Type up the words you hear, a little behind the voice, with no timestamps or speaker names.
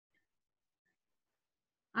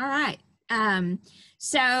All right.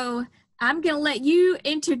 So I'm going to let you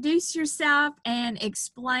introduce yourself and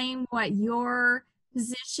explain what your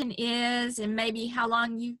position is and maybe how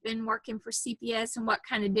long you've been working for CPS and what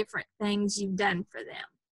kind of different things you've done for them.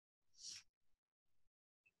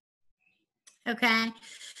 Okay.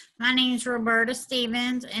 My name is Roberta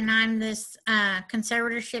Stephens, and I'm this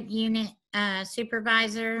conservatorship unit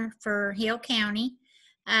supervisor for Hill County.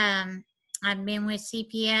 I've been with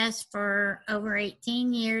CPS for over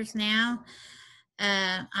 18 years now.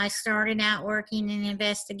 I started out working in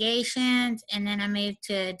investigations, and then I moved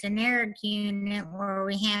to a generic unit where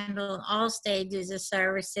we handle all stages of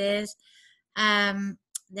services.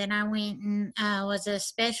 Then I went and was a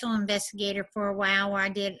special investigator for a while where I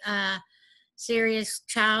did serious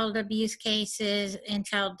child abuse cases and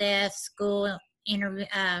child death, school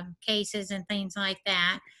cases and things like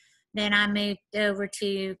that. Then I moved over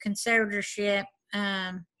to conservatorship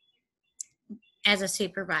as a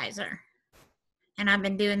supervisor. And I've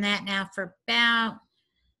been doing that now for about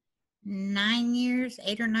 9 years,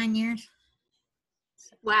 8 or 9 years.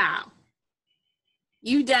 Wow.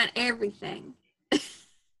 You've done everything.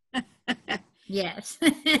 Yes. You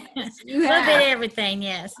a have. little bit of everything,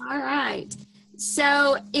 yes. All right.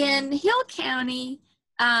 So in Hill County,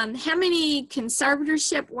 how many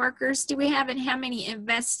conservatorship workers do we have and how many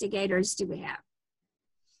investigators do we have?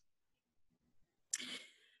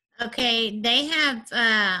 Okay, they have,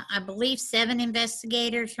 I believe, 7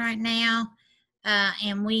 investigators right now,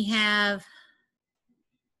 and we have,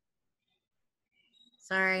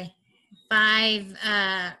 5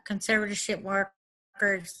 conservatorship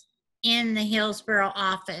workers in the Hillsborough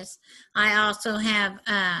office. I also have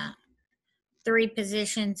 3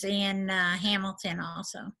 positions in Hamilton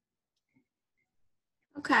also.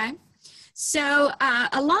 Okay. So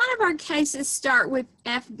a lot of our cases start with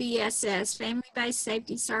FBSS, Family-Based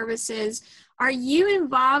Safety Services. Are you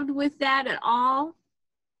involved with that at all?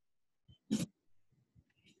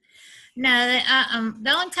 No,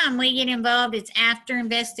 the only time we get involved is after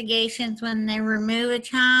investigations when they remove a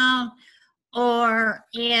child, or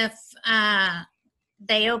if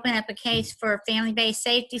they open up a case for family-based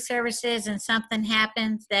safety services and something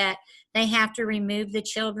happens that they have to remove the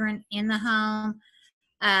children in the home,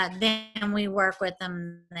 then we work with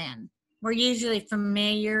them then. We're usually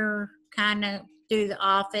familiar kind of through the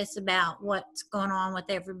office about what's going on with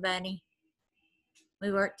everybody.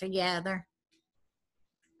 We work together.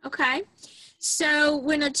 Okay. So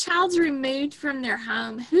when a child's removed from their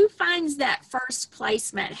home, who finds that first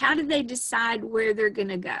placement? How do they decide where they're going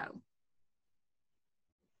to go?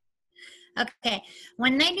 Okay,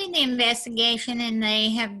 when they do the investigation and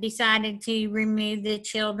they have decided to remove the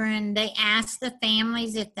children, they ask the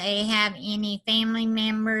families if they have any family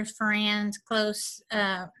members, friends, close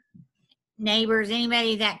neighbors,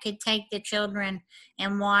 anybody that could take the children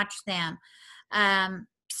and watch them.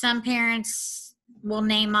 Some parents will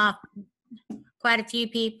name off quite a few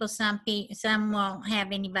people, some won't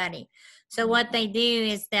have anybody. So what they do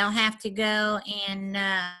is they'll have to go and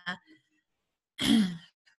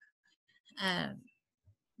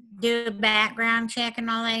do a background check and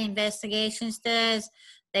all that investigations does.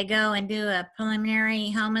 They go and do a preliminary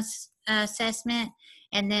home assessment,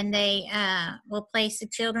 and then they will place the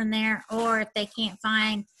children there, or if they can't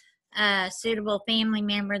find a suitable family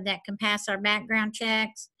member that can pass our background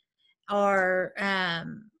checks, or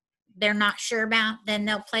they're not sure about, then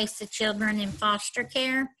they'll place the children in foster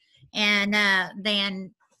care, and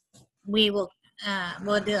then we'll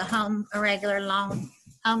do a regular long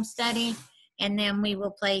home study, and then we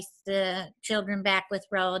will place the children back with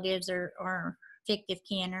relatives or fictive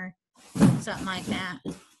kin or something like that.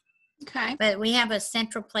 Okay. But we have a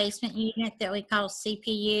central placement unit that we call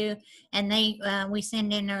CPU, and they we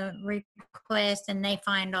send in a request and they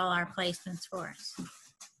find all our placements for us.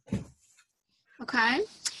 Okay.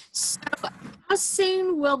 So how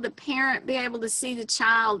soon will the parent be able to see the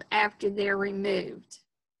child after they're removed?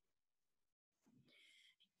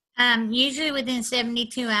 Usually within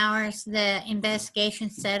 72 hours, the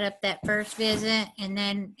investigation set up that first visit, and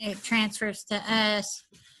then it transfers to us.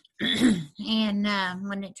 And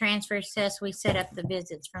when it transfers to us, we set up the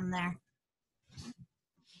visits from there.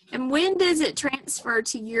 And when does it transfer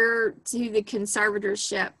to the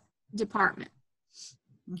conservatorship department?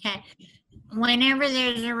 Okay. Whenever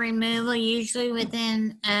there's a removal, usually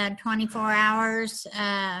within 24 hours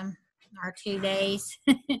or 2 days,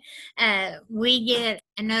 we get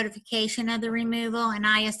a notification of the removal, and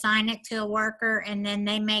I assign it to a worker, and then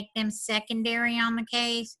they make them secondary on the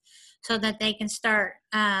case so that they can start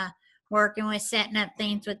working with setting up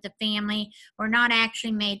things with the family. We're not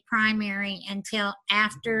actually made primary until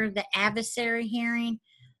after the adversary hearing.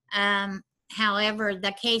 However,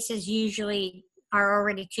 the cases usually are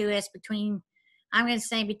already to us I'm going to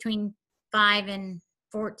say between 5 and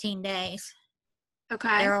 14 days.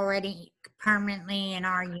 Okay. They're already permanently in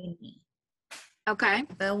our unit. Okay.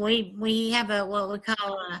 But we have what we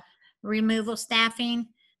call a removal staffing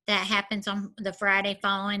that happens on the Friday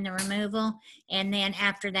following the removal. And then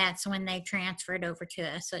after that's when they transfer it over to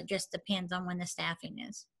us. So it just depends on when the staffing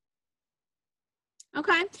is.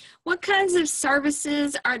 Okay. What kinds of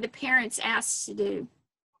services are the parents asked to do?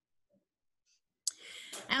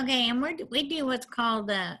 Okay, and we do what's called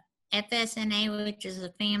the FSNA, which is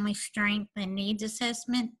a Family Strength and Needs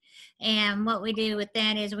Assessment. And what we do with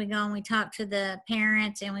that is we go and we talk to the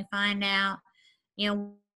parents and we find out,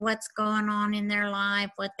 what's going on in their life,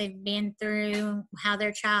 what they've been through, how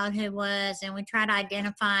their childhood was, and we try to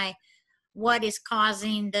identify what is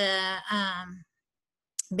causing the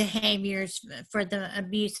behaviors for the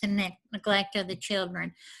abuse and neglect of the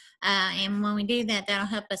children. And when we do that, that'll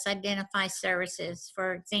help us identify services.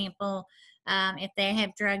 For example, if they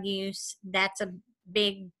have drug use, that's a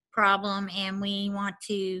big problem, and we want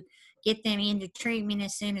to get them into treatment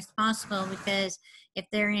as soon as possible, because if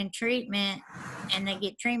they're in treatment and they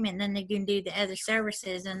get treatment, then they can do the other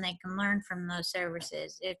services and they can learn from those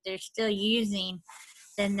services. If they're still using,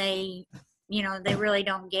 then they really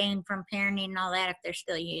don't gain from parenting and all that if they're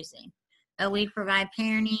still using. We provide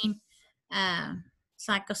parenting,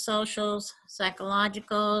 psychosocials,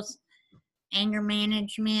 psychologicals, anger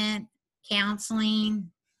management, counseling,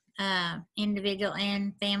 individual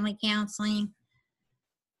and family counseling.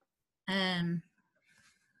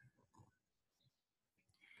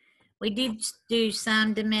 We do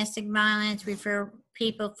some domestic violence, refer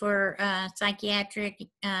people for psychiatric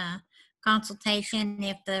consultation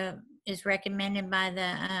if is recommended by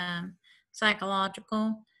the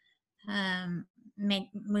psychological.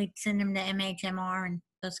 We send them to MHMR and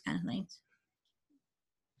those kind of things.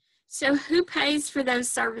 So who pays for those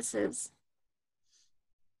services?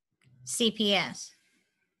 CPS.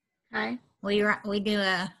 Okay. We do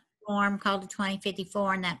a form called the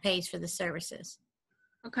 2054, and that pays for the services.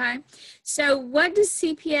 Okay. So what does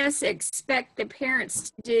CPS expect the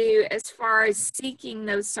parents to do as far as seeking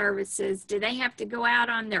those services? Do they have to go out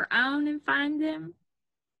on their own and find them?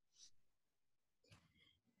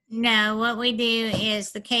 No, what we do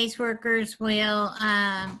is the caseworkers will,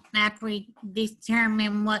 after we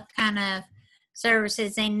determine what kind of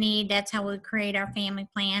services they need, that's how we create our family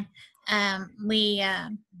plan.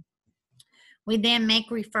 We then make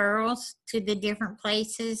referrals to the different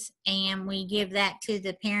places, and we give that to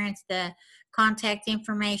the parents, the contact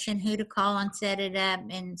information, who to call and set it up,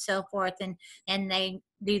 and so forth. And they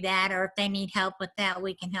do that, or if they need help with that,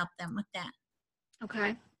 we can help them with that.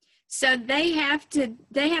 Okay. So they have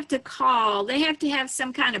to call. They have to have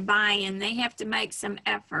some kind of buy-in. They have to make some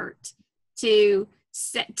effort to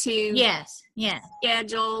yes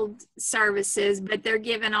scheduled services, but they're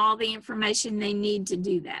given all the information they need to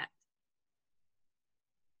do that.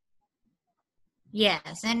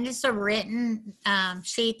 Yes, and it's a written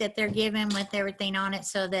sheet that they're given with everything on it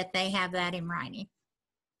so that they have that in writing.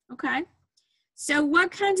 Okay. So what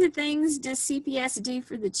kinds of things does CPS do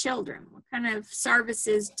for the children? What kind of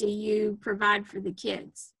services do you provide for the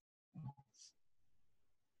kids?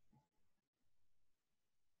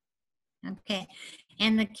 Okay.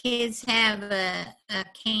 And the kids have a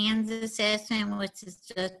CANS assessment, which is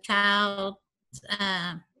the child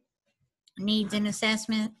needs an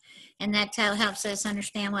assessment. And that helps us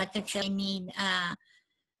understand what the children need,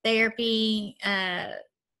 therapy,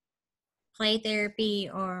 play therapy,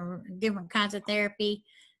 or different kinds of therapy.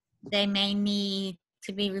 They may need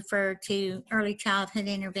to be referred to early childhood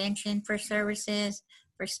intervention for services,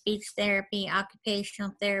 for speech therapy,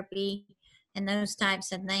 occupational therapy, and those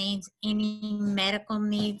types of things. Any medical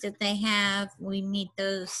needs that they have, we meet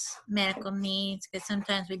those medical needs, because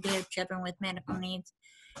sometimes we do have children with medical needs.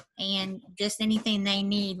 And just anything they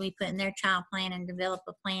need, we put in their child plan and develop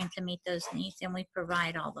a plan to meet those needs, and we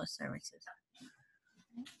provide all those services.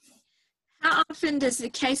 How often does the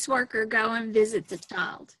caseworker go and visit the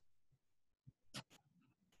child?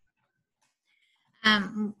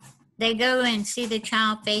 They go and see the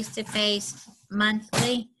child face-to-face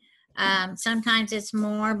monthly. Sometimes it's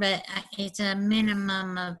more, but it's a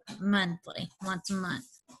minimum of monthly, once a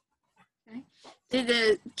month. Okay.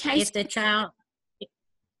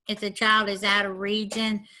 If the child is out of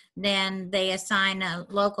region, then they assign a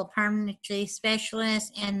local permanency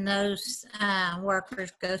specialist, and those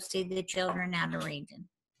workers go see the children out of region.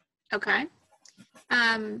 Okay.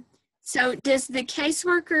 So does the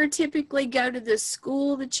caseworker typically go to the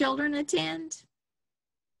school the children attend?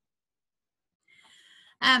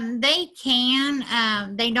 They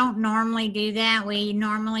can. They don't normally do that. We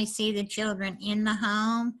normally see the children in the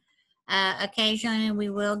home. Occasionally, we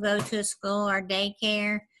will go to a school or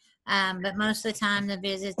daycare, but most of the time, the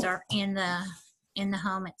visits are in the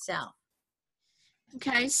home itself.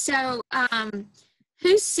 Okay, so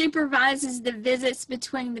who supervises the visits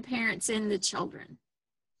between the parents and the children?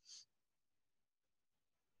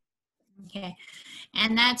 Okay,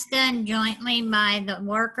 and that's done jointly by the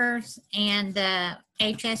workers and the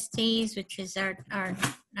HSTs, which is our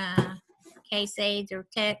case aides or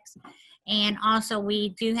techs. And also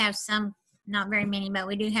we do have some, not very many, but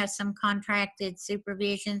we do have some contracted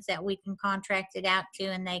supervisions that we can contract it out to,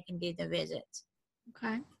 and they can do the visits.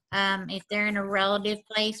 Okay. If they're in a relative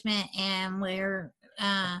placement and we're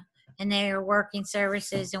and they are working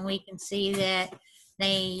services and we can see that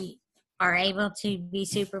they are able to be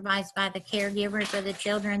supervised by the caregivers of the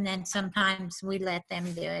children, then sometimes we let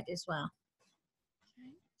them do it as well.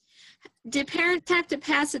 Do parents have to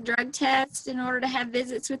pass a drug test in order to have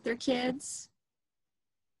visits with their kids?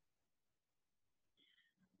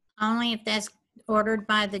 Only if that's ordered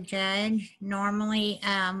by the judge. Normally,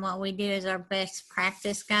 what we do is our best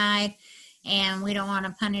practice guide, and we don't want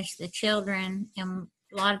to punish the children. And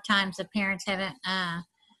a lot of times the parents haven't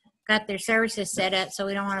got their services set up, so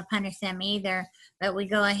we don't want to punish them either. But we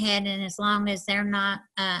go ahead, and as long as they're not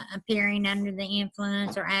appearing under the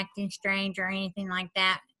influence or acting strange or anything like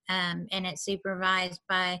that, and it's supervised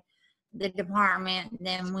by the department,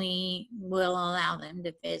 then we will allow them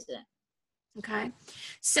to visit. Okay.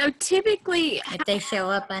 So typically, if they show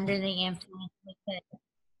up under the influence, we could.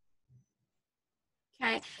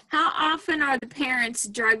 Okay. How often are the parents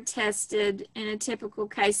drug tested in a typical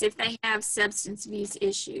case if they have substance abuse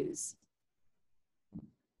issues?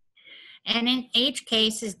 And in each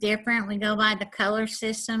case is different. We go by the color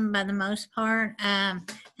system by the most part.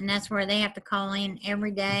 And that's where they have to call in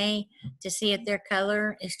every day to see if their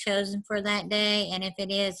color is chosen for that day. And if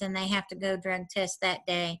it is, then they have to go drug test that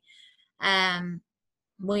day.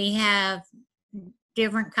 We have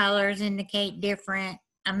different colors indicate different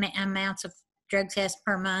amounts of drug tests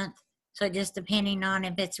per month. So just depending on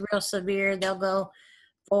if it's real severe, they'll go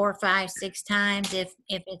 4, 5, 6 times. If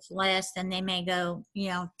it's less, then they may go,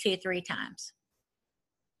 2, 3 times.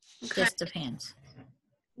 Okay. Just depends.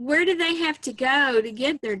 Where do they have to go to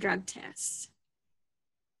get their drug tests?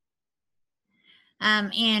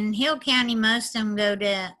 In Hill County, most of them go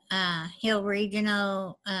to Hill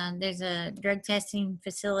Regional. There's a drug testing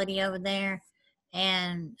facility over there,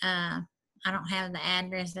 and I don't have the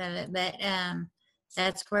address of it, but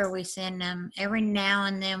that's where we send them. Every now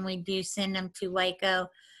and then we do send them to Waco.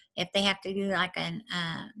 If they have to do like a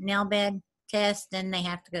nail bed test, then they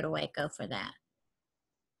have to go to Waco for that.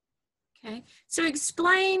 Okay, so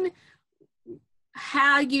explain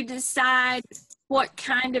how you decide what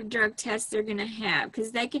kind of drug test they're going to have,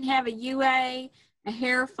 because they can have a UA, a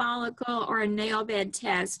hair follicle, or a nail bed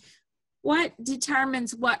test. What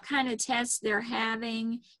determines what kind of test they're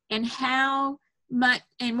having, and how much,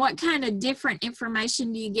 and what kind of different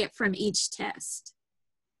information do you get from each test?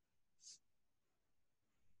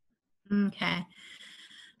 Okay.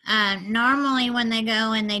 Normally when they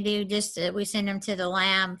go and they do we send them to the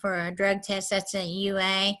lab for a drug test. That's a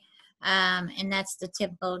UA. And that's the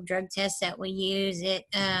typical drug test that we use. It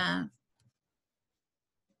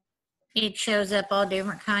shows up all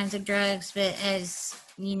different kinds of drugs, but as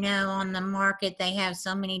you know, on the market, they have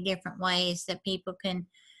so many different ways that people can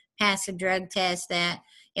pass a drug test that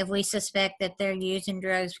if we suspect that they're using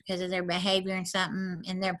drugs because of their behavior and something,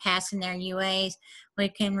 and they're passing their UAs, we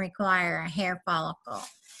can require a hair follicle.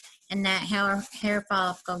 And that hair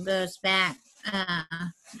follicle goes back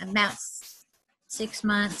about 6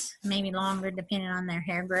 months, maybe longer, depending on their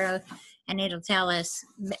hair growth, and it'll tell us,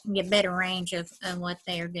 get better range of what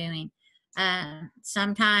they are doing.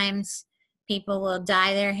 Sometimes people will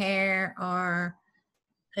dye their hair or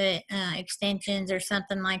put extensions or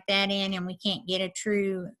something like that in, and we can't get a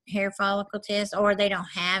true hair follicle test, or they don't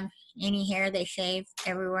have any hair, they shave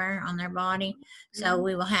everywhere on their body. So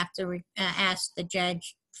we will have to ask the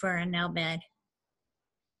judge for a nail bed,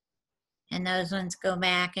 and those ones go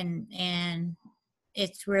back, and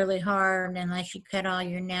it's really hard unless you cut all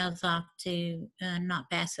your nails off to not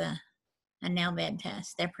pass a nail bed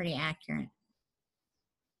test. They're pretty accurate.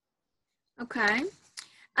 Okay.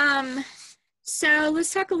 So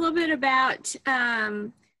let's talk a little bit about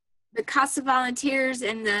the CASA volunteers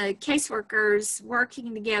and the caseworkers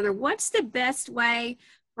working together. What's the best way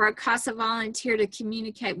for a CASA volunteer to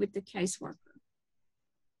communicate with the caseworker?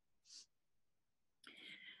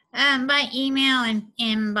 By email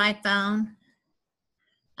and by phone.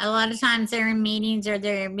 A lot of times they're in meetings or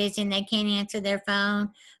they're busy and they can't answer their phone,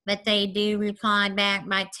 but they do reply back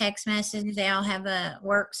by text message. They all have a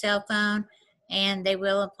work cell phone, and they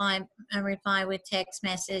will reply with text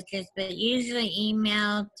messages, but usually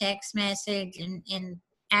email, text message, and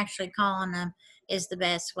actually calling them is the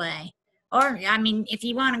best way. Or, I mean, if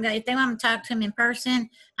they want to talk to them in person,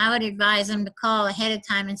 I would advise them to call ahead of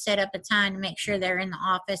time and set up a time to make sure they're in the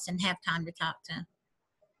office and have time to talk to them.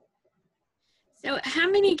 So how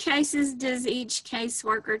many cases does each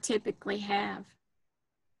caseworker typically have?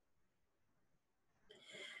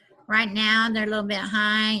 Right now, they're a little bit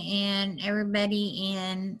high, and everybody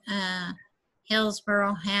in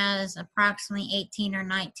Hillsborough has approximately 18 or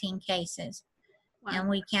 19 cases. Wow. And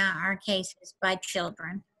we count our cases by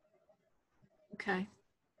children. Okay.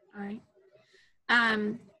 All right.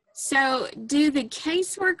 So do the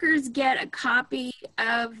caseworkers get a copy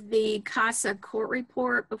of the CASA court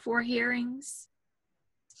report before hearings?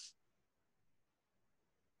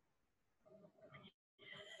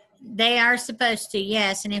 They are supposed to,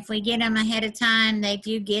 yes. And if we get them ahead of time, they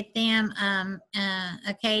do get them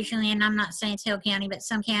occasionally. And I'm not saying it's Hill County, but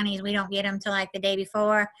some counties we don't get them till like the day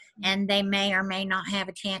before, and they may or may not have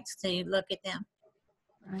a chance to look at them.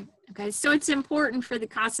 Right. Okay. So it's important for the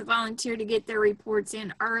CASA volunteer to get their reports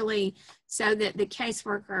in early so that the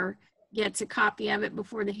caseworker gets a copy of it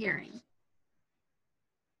before the hearing.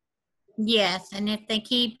 Yes, and if they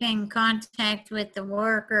keep in contact with the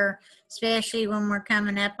worker, especially when we're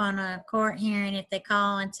coming up on a court hearing, if they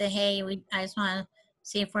call and say, hey, I just want to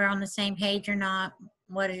see if we're on the same page or not,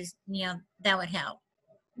 that would help.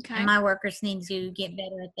 Okay. And my workers need to get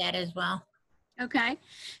better at that as well. Okay.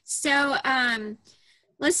 So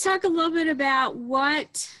let's talk a little bit about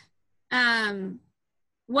what kind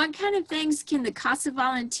of things can the CASA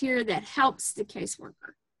volunteer that helps the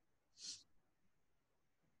caseworker?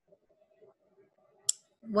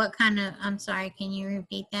 I'm sorry, can you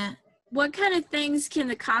repeat that? What kind of things can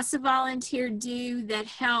the CASA volunteer do that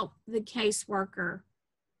help the caseworker?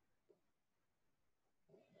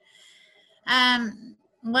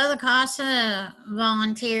 Well, the CASA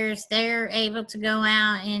volunteers, they're able to go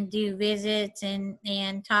out and do visits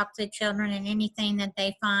and talk to children, and anything that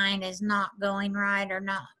they find is not going right or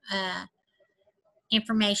not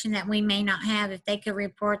information that we may not have, if they could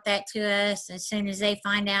report that to us as soon as they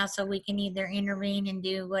find out, so we can either intervene and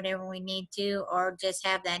do whatever we need to, or just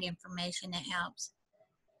have that information that helps.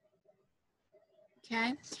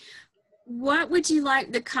 Okay. What would you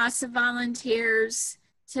like the CASA volunteers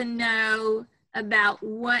to know about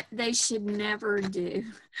what they should never do?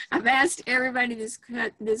 I've asked everybody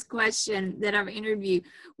this question that I've interviewed.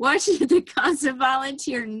 What should the CASA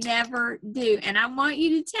volunteer never do? And I want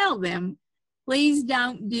you to tell them, please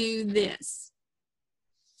don't do this.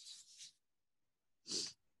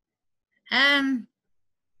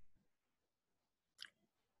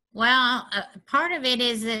 Well, part of it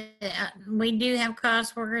is that we do have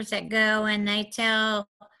CASA workers that go and they tell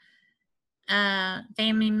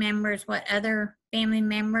family members what other family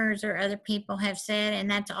members or other people have said, and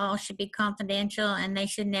that's all should be confidential, and they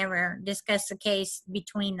should never discuss the case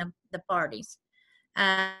between the parties.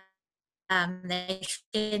 They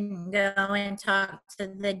shouldn't go and talk to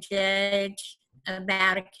the judge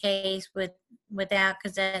about a case without,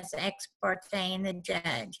 because that's ex parte in the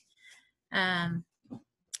judge.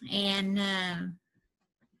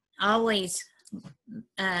 Always,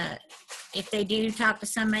 if they do talk to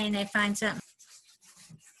somebody and they find something.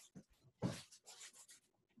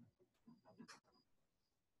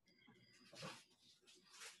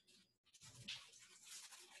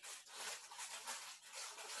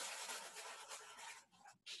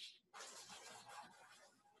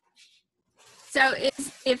 So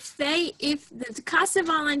if the CASA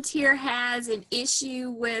volunteer has an issue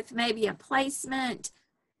with maybe a placement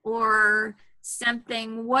or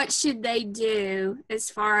something, what should they do as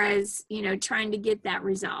far as, trying to get that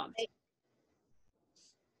resolved?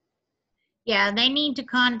 Yeah, they need to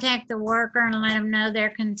contact the worker and let them know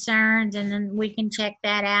their concerns, and then we can check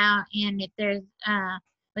that out. And if there's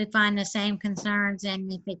we find the same concerns,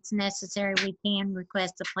 and if it's necessary, we can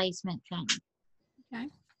request a placement change. Okay.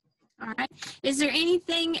 All right. Is there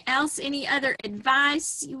anything else, any other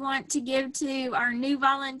advice you want to give to our new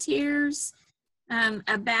volunteers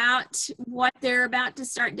about what they're about to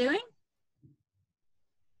start doing?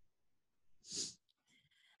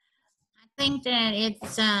 I think that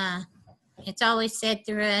it's always said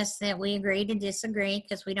through us that we agree to disagree,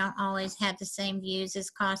 because we don't always have the same views as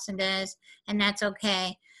CASA does, and that's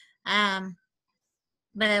okay.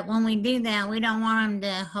 But when we do that, we don't want them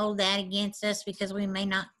to hold that against us, because we may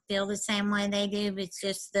not feel the same way they do, but it's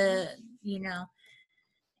just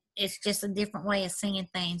it's just a different way of seeing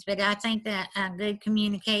things. But I think that good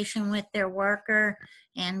communication with their worker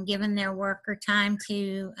and giving their worker time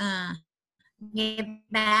to get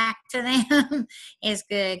back to them is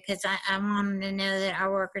good, because I want them to know that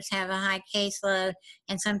our workers have a high caseload,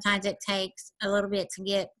 and sometimes it takes a little bit to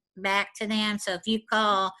get back to them. So if you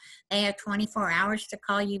call, they have 24 hours to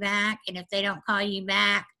call you back, and if they don't call you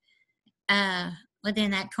back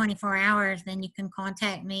within that 24 hours, then you can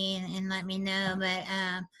contact me and let me know. But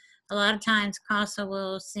a lot of times CASA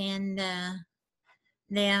will send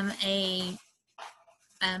them a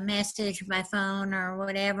message by phone or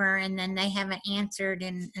whatever, and then they haven't answered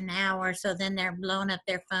in an hour, so then they're blowing up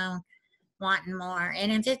their phone wanting more.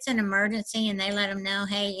 And if it's an emergency and they let them know,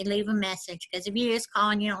 hey, you leave a message, because if you just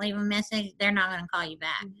call and you don't leave a message, they're not going to call you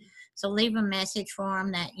back. So leave a message for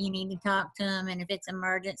them that you need to talk to them, and if it's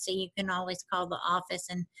emergency, you can always call the office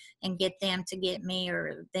and get them to get me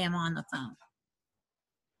or them on the phone.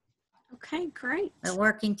 Okay, great. But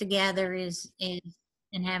working together is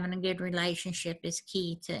and having a good relationship is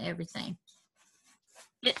key to everything.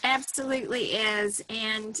 It absolutely is.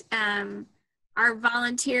 And our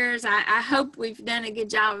volunteers, I hope we've done a good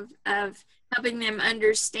job of helping them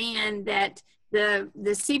understand that the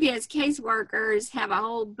CVS caseworkers have a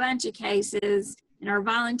whole bunch of cases, and our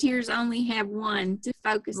volunteers only have one to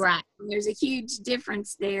focus Right. on. There's a huge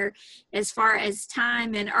difference there as far as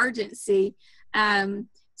time and urgency.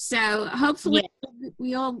 So hopefully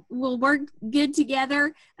we'll work good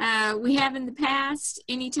together. We have in the past.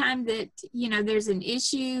 Anytime that there's an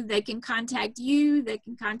issue, they can contact you. They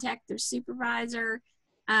can contact their supervisor,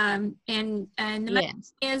 and the main thing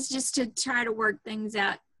is just to try to work things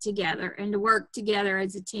out together and to work together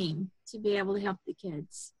as a team to be able to help the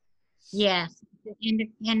kids. Yes,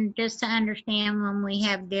 and just to understand when we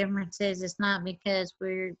have differences, it's not because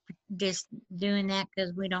we're just doing that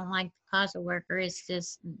because we don't like the CASA worker. It's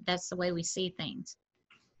just that's the way we see things.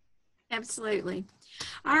 Absolutely.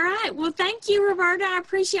 All right. Well, thank you, Roberta. I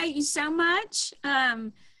appreciate you so much.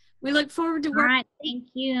 We look forward to Thank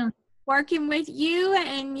you. Working with you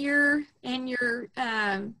and your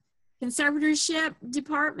conservatorship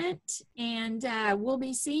department, and we'll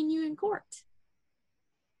be seeing you in court.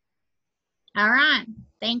 All right.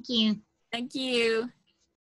 Thank you. Thank you.